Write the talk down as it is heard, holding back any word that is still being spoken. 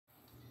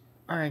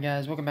Alright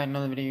guys, welcome back to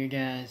another video,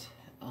 guys.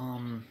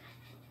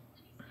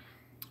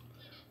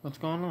 What's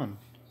going on?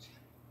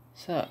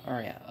 So,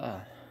 so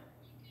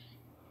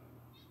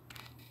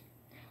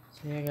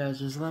yeah guys,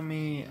 just let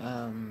me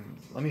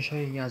show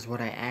you guys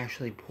what I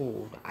actually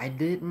pulled. I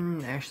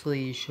didn't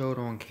actually show it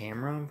on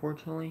camera,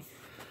 unfortunately,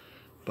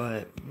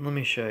 but let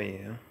me show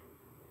you.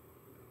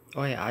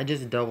 Oh yeah, I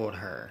just doubled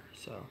her,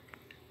 so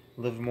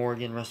Liv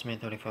Morgan, WrestleMania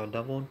 35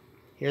 doubled.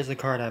 Here's the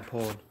card I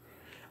pulled.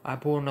 I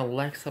pulled an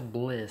Alexa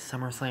Bliss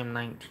SummerSlam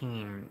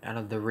 19 out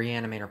of the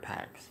Reanimator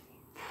packs.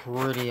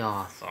 Pretty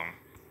awesome.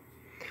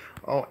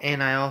 Oh,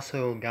 and I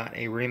also got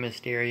a Rey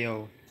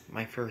Mysterio,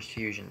 my first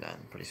fusion done.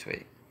 Pretty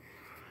sweet.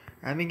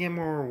 I've been getting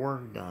more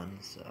work done,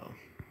 so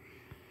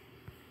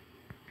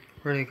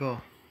pretty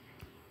cool.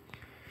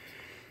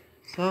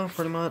 So,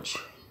 pretty much.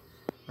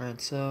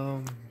 Alright,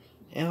 so,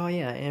 oh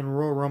yeah, and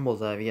Royal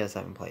Rumbles, if you guys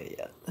haven't played it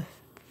yet,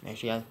 make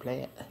sure you guys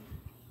play it.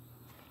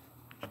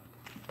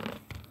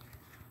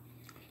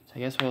 So I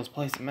guess we'll just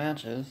play some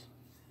matches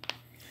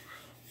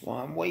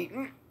while I'm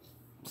waiting.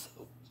 So,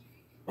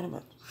 wait a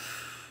minute.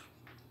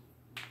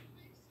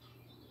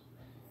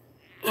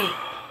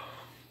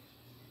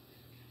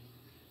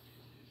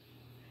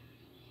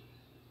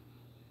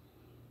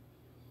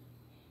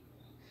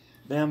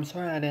 Yeah, I'm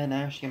sorry I didn't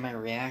actually get my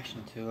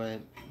reaction to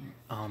it.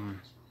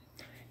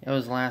 It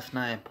was last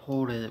night. I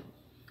pulled it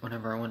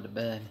whenever I went to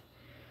bed,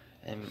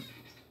 and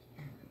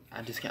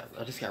I just got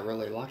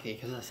really lucky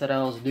because I said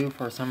I was due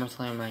for a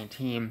SummerSlam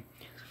 19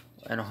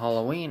 and a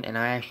Halloween, and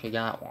I actually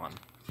got one.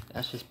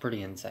 That's just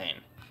pretty insane.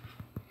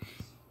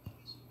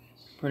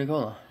 Pretty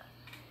cool though.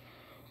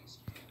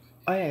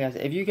 Oh yeah guys,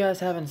 if you guys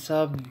haven't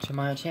subbed to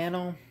my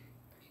channel,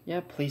 yeah,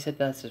 please hit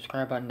that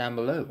subscribe button down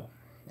below.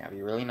 That'd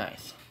be really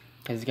nice.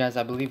 Because guys,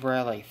 I believe we're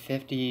at like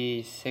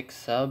 56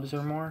 subs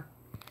or more.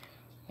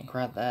 I think we're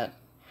at that.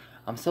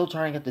 I'm still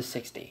trying to get to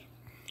 60.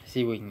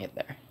 See if we can get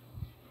there.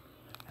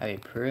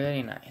 That'd be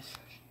pretty nice.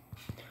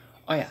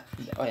 Oh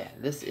yeah,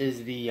 this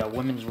is the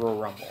Women's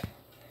Royal Rumble.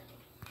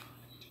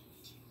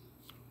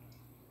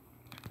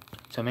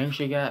 So make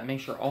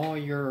sure all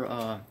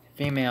your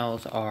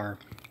females are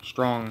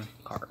strong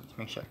cards.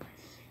 Make sure.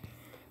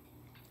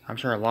 I'm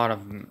sure a lot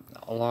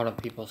of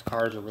people's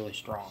cards are really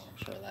strong.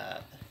 I'm sure of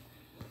that.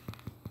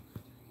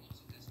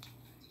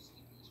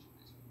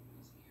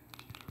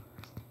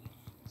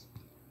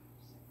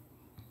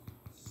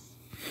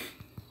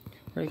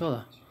 Pretty cool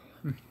though.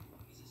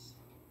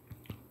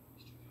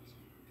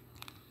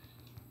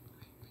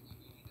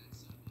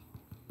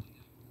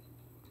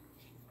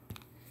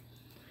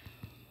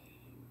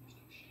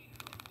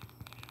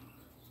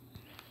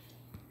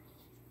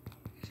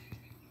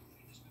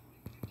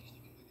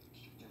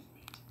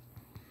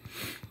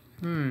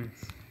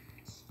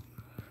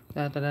 So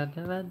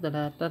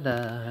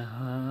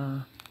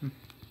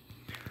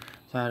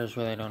I just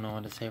really don't know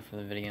what to say for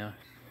the video.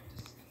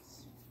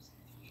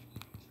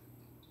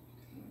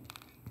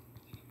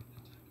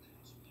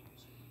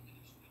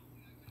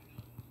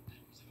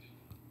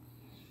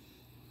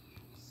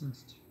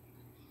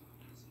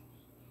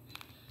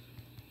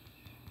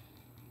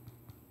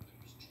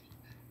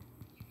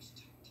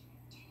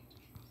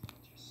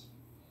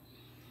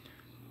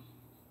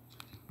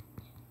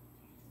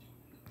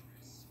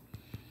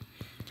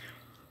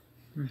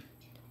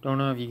 Don't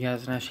know if you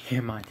guys can actually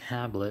hear my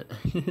tablet.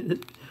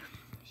 It's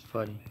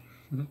funny.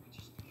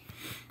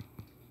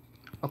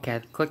 Okay, I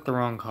clicked the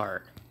wrong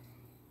card.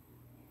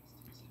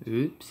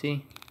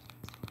 Oopsie.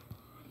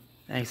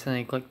 I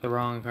accidentally clicked the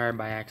wrong card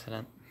by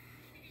accident.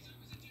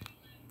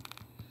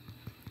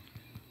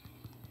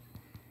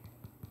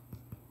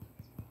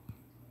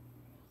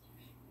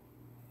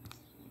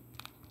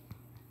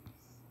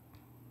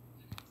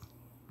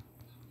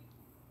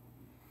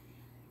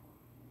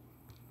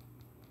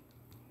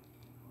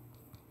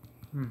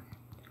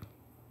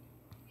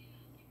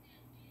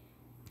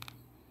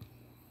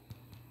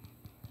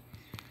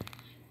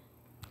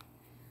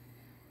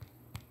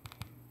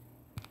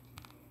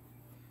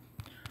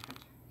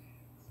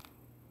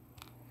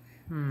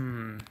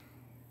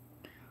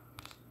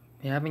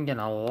 Yeah, I've been getting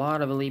a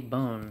lot of elite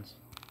bones.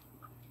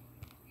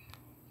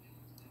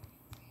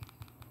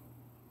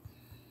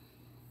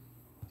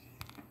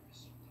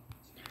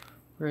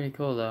 Pretty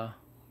cool though.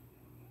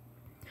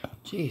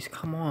 Jeez,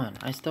 come on.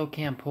 I still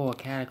can't pull a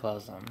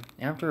Cataclysm.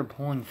 After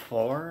pulling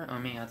 4, I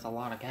mean, that's a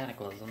lot of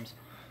Cataclysms.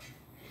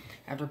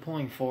 After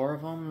pulling 4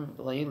 of them,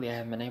 lately I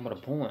haven't been able to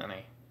pull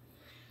any.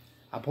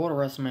 I pulled a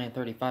WrestleMania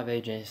 35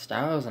 AJ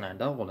Styles and I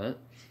doubled it.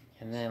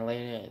 And then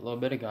later, a little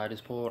bit ago, I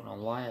just pulled an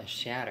Elias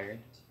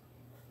Shattered.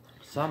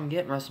 So I'm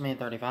getting WrestleMania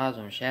 35s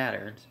and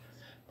Shattered,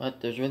 but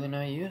there's really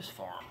no use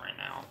for them right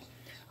now.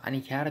 I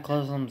need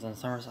Cataclysms and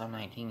SummerSlam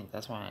 19,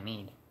 that's what I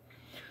need.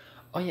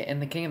 Oh yeah, in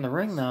the King of the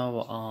Ring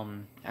though,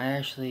 I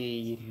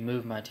actually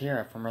moved my tier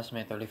up from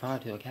WrestleMania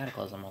 35 to a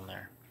Cataclysm on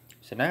there.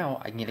 So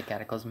now I can get a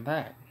Cataclysm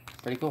back.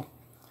 Pretty cool.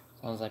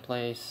 As long as I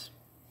place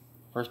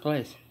first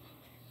place.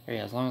 Or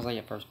yeah, as long as I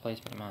get first place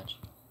pretty much.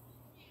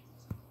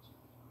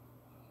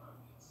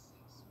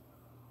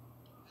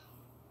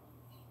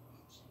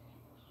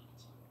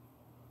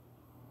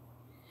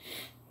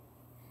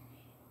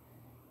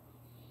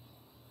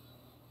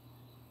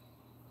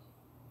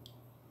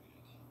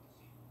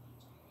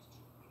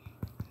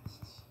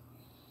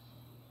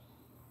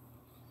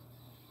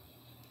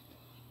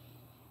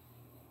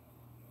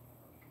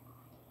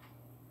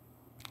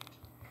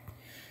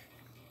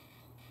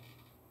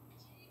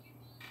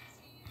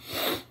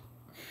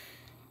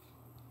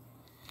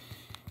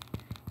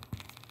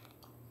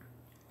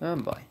 Oh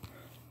boy.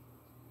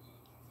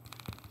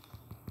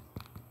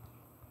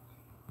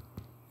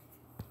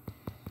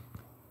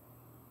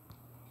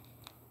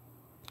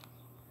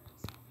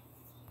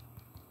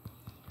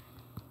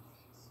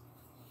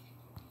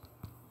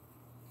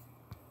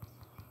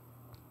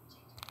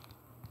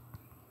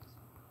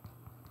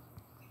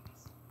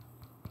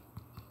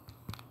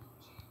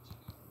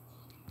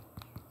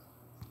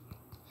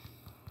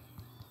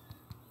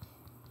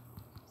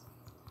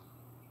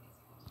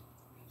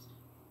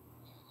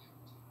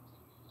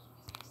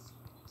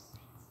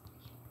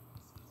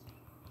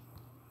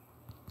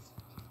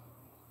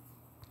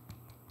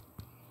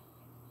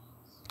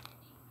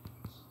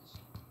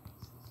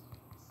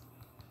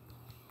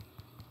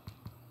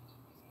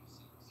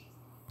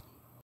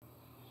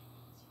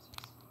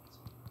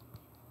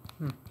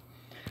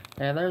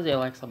 Yeah, there's the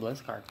Alexa Bliss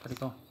card. Pretty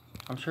cool.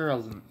 I'm sure a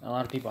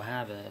lot of people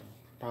have it.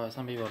 Probably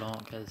some people don't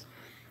because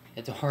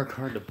it's a hard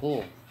card to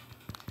pull.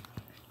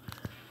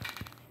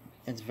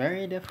 It's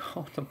very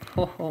difficult to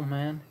pull,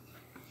 man.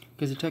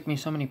 Because it took me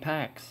so many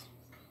packs.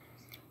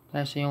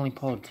 I actually only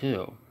pulled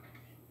 2.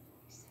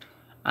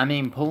 I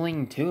mean,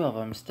 pulling 2 of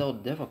them is still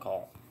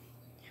difficult.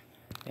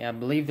 Yeah, I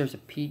believe there's a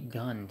Pete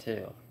Dunne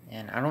too.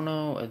 And I don't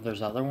know if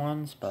there's other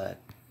ones,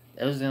 but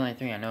those are the only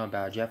 3 I know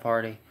about. Jeff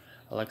Hardy,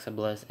 Alexa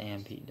Bliss,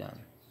 and Pete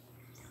Dunne.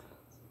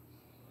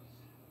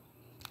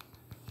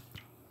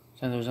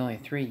 So there's only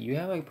 3. You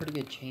have a pretty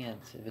good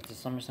chance. If it's a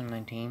SummerSlam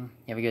 19,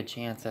 you have a good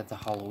chance that's a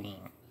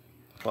Halloween.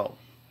 Well,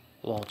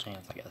 a little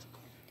chance, I guess.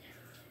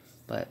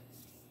 But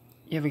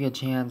you have a good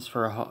chance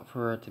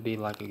for it to be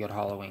like a good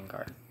Halloween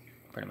card,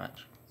 pretty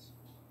much.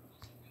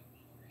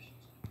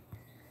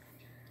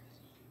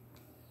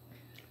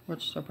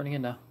 Which is still pretty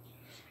good though.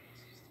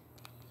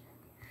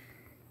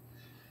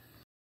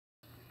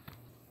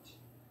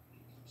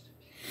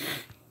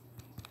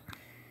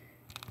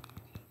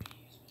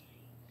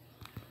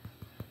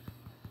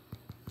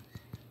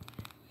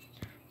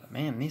 But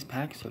man, these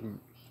matches are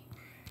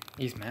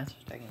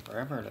taking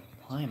forever to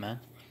play, man.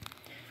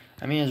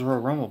 I mean, it's Royal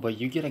Rumble, but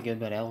you get a good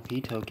bit of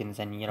LP tokens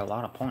and you get a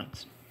lot of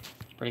points.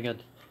 It's pretty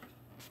good.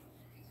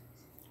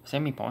 See how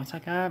many points I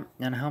got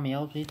and how many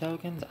LP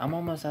tokens? I'm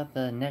almost at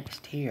the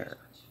next tier.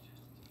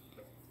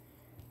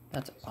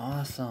 That's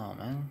awesome,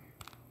 man.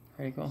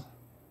 Pretty cool.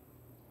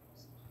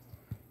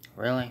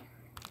 Really?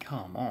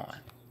 Come on.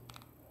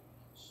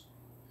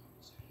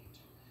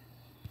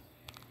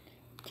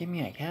 Give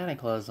me a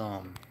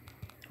Cataclysm.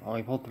 Well,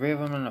 we pulled 3 of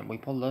them and we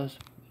pulled those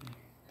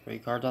 3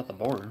 cards off the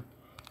board.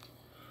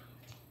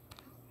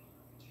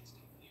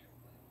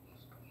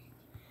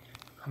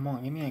 Come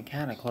on, give me a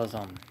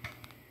Cataclysm.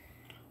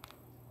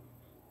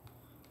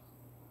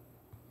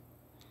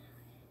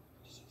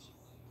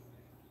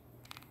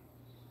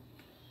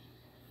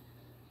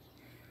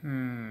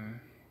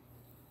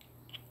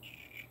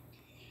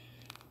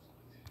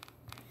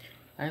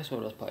 I guess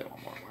we'll just play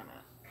one more, why not?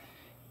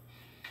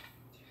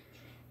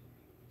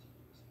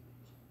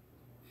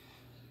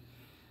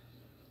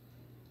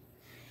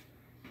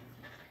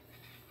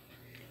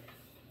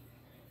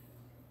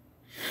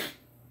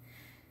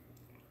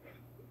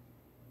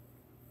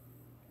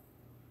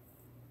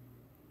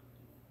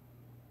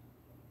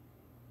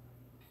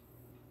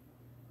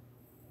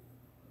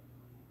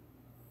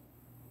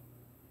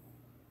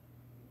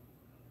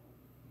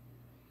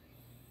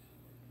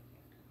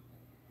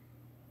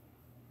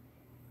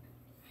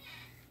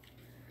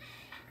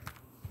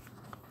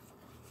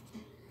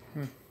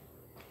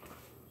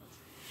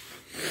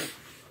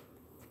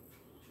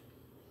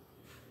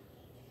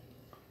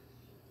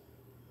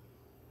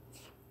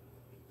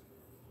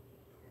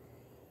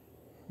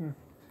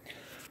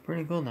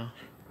 Pretty cool though.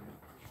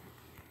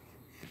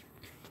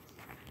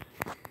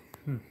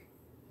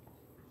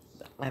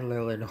 I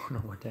literally don't know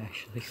what to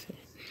actually say.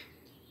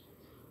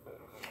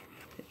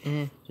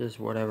 Just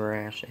whatever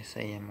I actually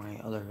say in my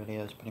other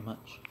videos, pretty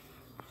much.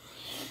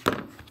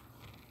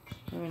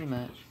 Pretty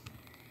much.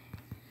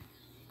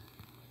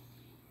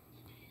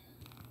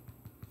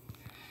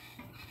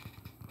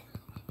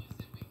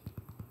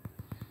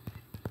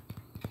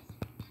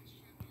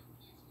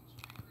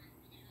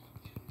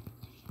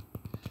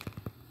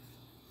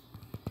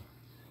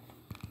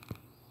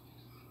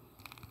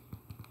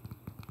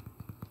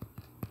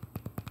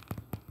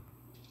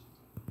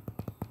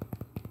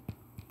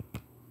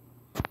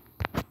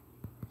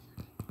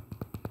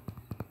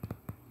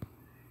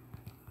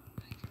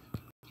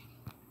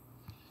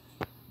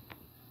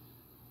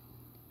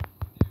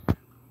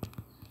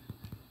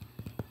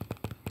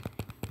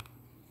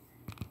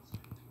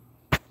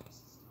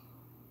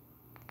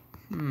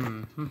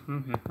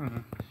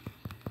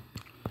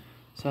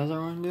 So how's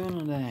everyone doing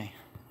today?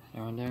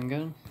 Everyone doing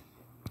good?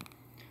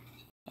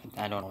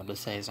 I don't know what to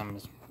say, so I'm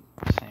just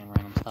saying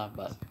random stuff,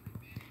 but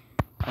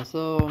I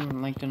still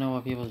like to know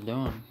what people's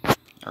doing.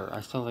 Or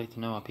I still like to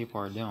know what people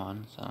are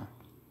doing, so.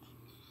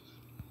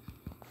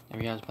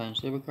 Have you guys playing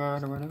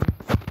Supercard or whatever?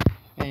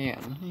 Yeah,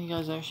 let you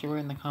guys actually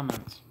write in the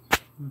comments.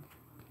 I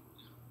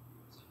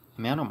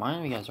mean, I don't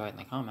mind if you guys write in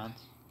the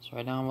comments. Just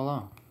write down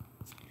below.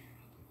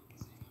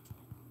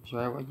 Just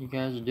write what you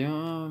guys are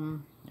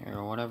doing,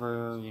 or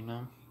whatever, you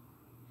know.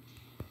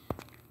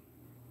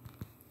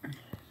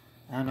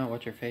 I don't know,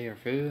 what's your favorite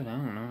food? I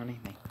don't know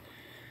anything.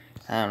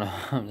 I don't know,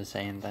 I'm just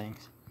saying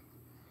things.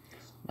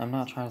 I'm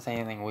not trying to say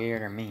anything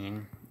weird or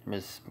mean. I'm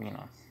just, you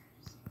know,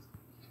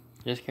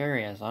 just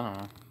curious,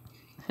 I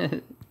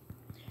don't know.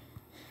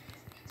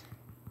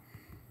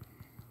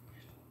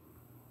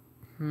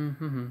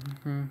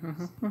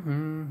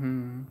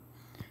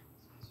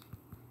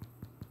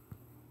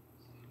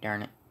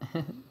 Darn it.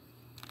 Can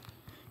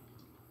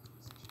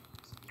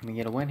we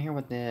get a win here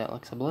with the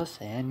Alexa Bliss?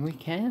 And we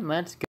can,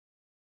 let's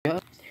go.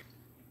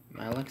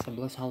 My Alexa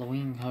Bliss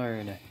Halloween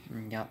card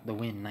got the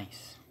win,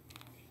 nice.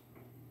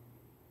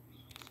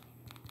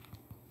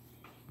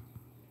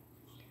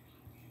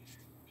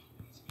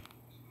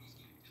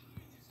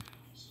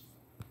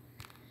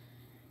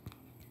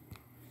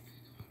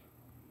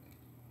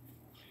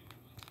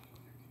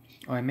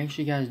 Alright, make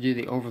sure you guys do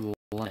the over the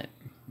limit.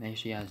 Make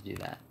sure you guys do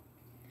that.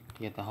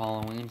 You get the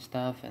Halloween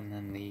stuff and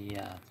then the,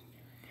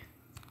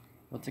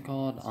 what's it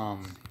called?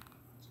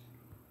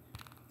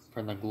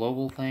 For the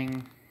global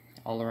thing,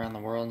 all around the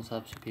world and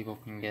stuff, so people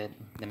can get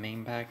the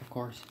main pack, of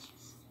course.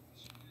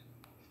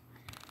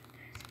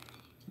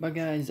 But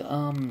guys,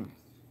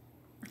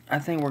 I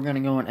think we're gonna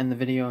go and end the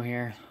video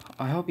here.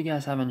 I hope you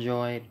guys have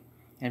enjoyed.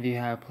 And if you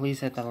have, please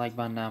hit that like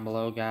button down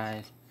below,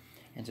 guys.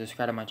 And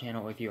subscribe to my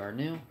channel if you are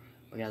new.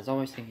 But as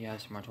always, thank you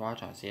guys so much for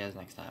watching. I'll see you guys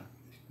next time.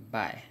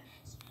 Bye.